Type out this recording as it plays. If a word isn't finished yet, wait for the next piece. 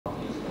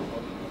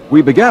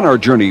We began our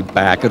journey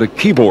back at a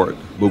keyboard,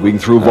 moving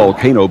through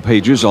volcano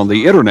pages on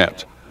the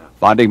internet,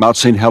 finding Mt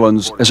St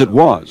Helens as it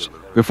was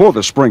before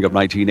the spring of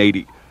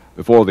 1980,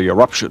 before the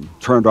eruption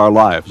turned our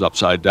lives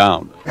upside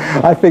down.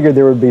 I figured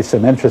there would be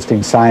some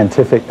interesting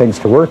scientific things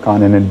to work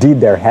on, and indeed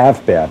there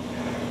have been.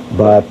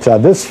 But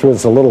this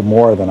was a little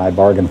more than I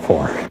bargained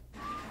for.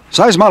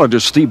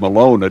 Seismologist Steve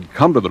Malone had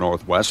come to the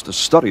Northwest to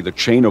study the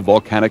chain of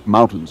volcanic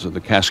mountains in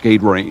the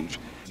Cascade Range.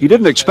 He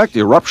didn't expect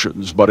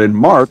eruptions, but in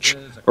March,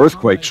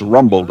 earthquakes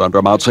rumbled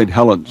under Mt St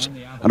Helens,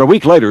 and a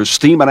week later,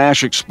 steam and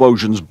ash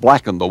explosions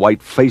blackened the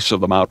white face of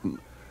the mountain,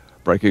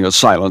 breaking a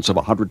silence of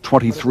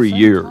 123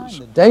 years.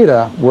 The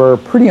data were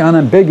pretty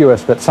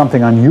unambiguous that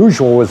something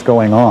unusual was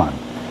going on,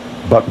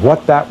 but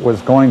what that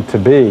was going to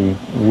be,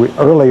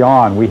 early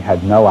on, we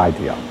had no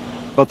idea.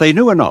 But they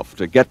knew enough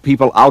to get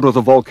people out of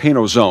the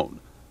volcano zone,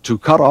 to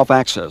cut off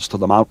access to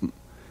the mountain.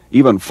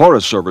 Even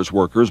Forest Service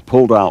workers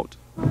pulled out.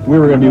 We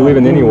were going to be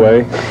leaving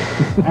anyway.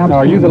 Now,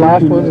 are you the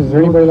last one? Is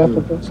there anybody left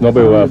with us?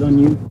 Nobody left.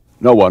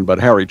 No one but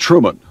Harry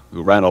Truman,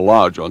 who ran a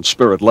lodge on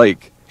Spirit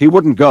Lake. He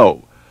wouldn't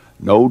go.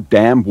 No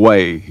damn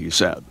way, he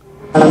said.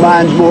 My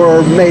mind's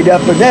more made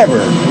up than ever.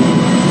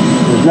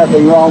 There's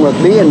nothing wrong with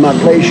me and my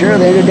glacier.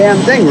 There ain't a damn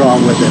thing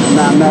wrong with it. And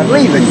I'm not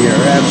leaving here.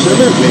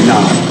 Absolutely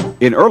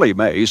not. In early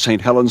May,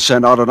 St. Helens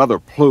sent out another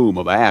plume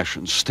of ash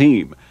and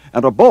steam,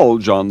 and a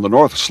bulge on the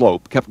north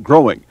slope kept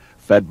growing,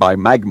 fed by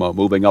magma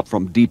moving up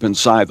from deep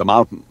inside the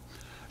mountain.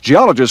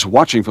 Geologists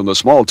watching from the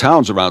small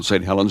towns around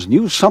St. Helens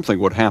knew something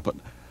would happen,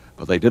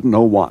 but they didn't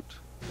know what.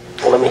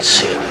 Let me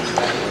see.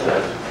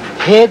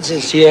 Heads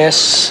is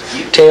yes,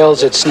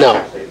 tails it's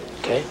no.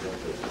 Okay?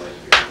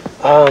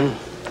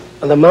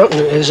 The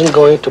mountain isn't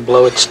going to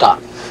blow its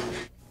top.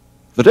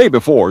 The day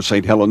before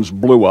St. Helens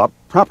blew up,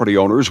 property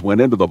owners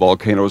went into the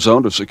volcano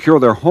zone to secure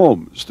their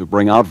homes, to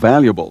bring out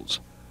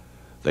valuables.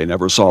 They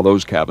never saw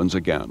those cabins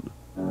again.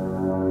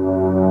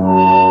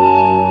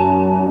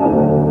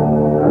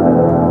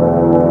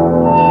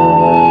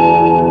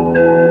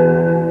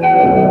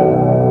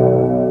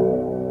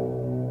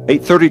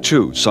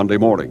 8:32 Sunday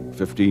morning,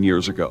 15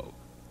 years ago.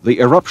 The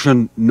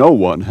eruption no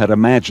one had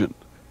imagined.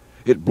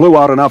 It blew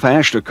out enough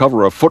ash to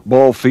cover a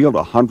football field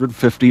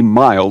 150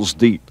 miles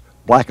deep,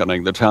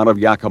 blackening the town of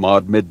Yakima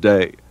at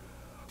midday.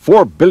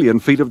 4 billion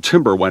feet of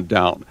timber went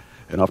down,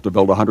 enough to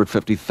build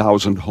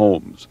 150,000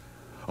 homes.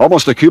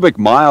 Almost a cubic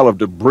mile of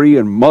debris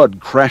and mud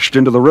crashed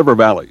into the river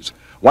valleys,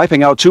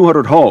 wiping out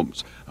 200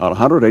 homes on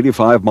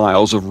 185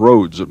 miles of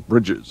roads and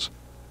bridges.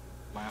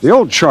 The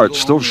old charts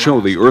still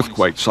show the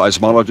earthquake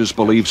seismologists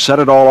believe set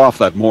it all off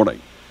that morning.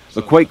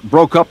 The quake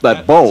broke up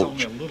that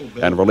bulge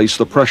and released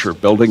the pressure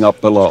building up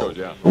below.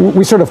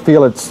 We sort of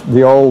feel it's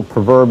the old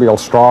proverbial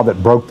straw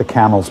that broke the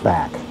camel's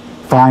back.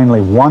 Finally,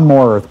 one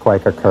more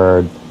earthquake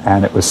occurred,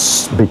 and it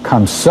was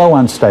become so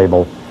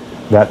unstable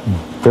that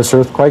this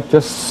earthquake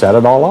just set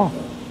it all off.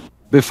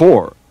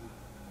 Before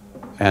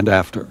and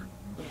after.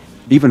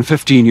 Even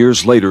 15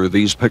 years later,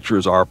 these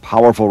pictures are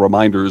powerful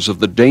reminders of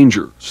the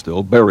danger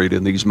still buried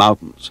in these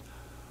mountains.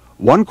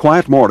 One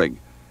quiet morning,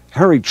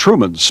 Harry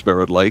Truman's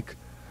Spirit Lake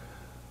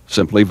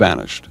simply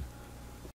vanished.